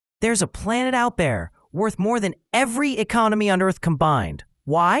There's a planet out there worth more than every economy on Earth combined.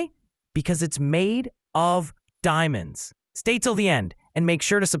 Why? Because it's made of diamonds. Stay till the end and make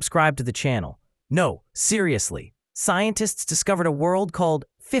sure to subscribe to the channel. No, seriously. Scientists discovered a world called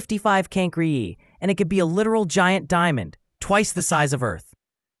 55 Cancri, and it could be a literal giant diamond, twice the size of Earth.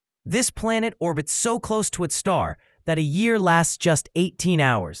 This planet orbits so close to its star that a year lasts just 18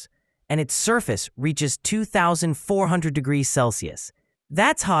 hours, and its surface reaches 2,400 degrees Celsius.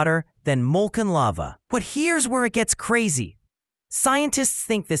 That's hotter than molten lava. But here's where it gets crazy. Scientists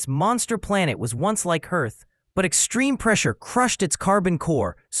think this monster planet was once like Earth, but extreme pressure crushed its carbon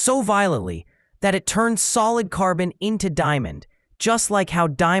core so violently that it turned solid carbon into diamond, just like how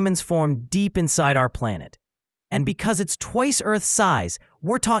diamonds form deep inside our planet. And because it's twice Earth's size,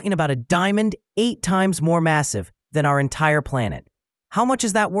 we're talking about a diamond 8 times more massive than our entire planet. How much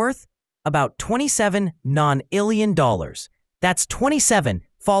is that worth? About $27 non-illion. That's 27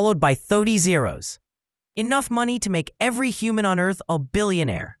 followed by 30 zeros. Enough money to make every human on Earth a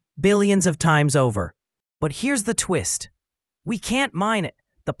billionaire, billions of times over. But here's the twist. We can't mine it.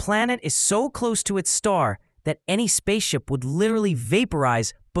 The planet is so close to its star that any spaceship would literally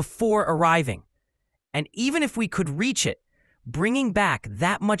vaporize before arriving. And even if we could reach it, bringing back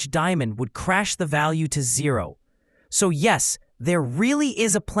that much diamond would crash the value to zero. So yes, there really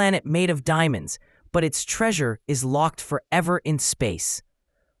is a planet made of diamonds, but its treasure is locked forever in space.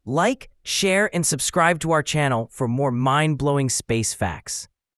 Like, share, and subscribe to our channel for more mind-blowing space facts.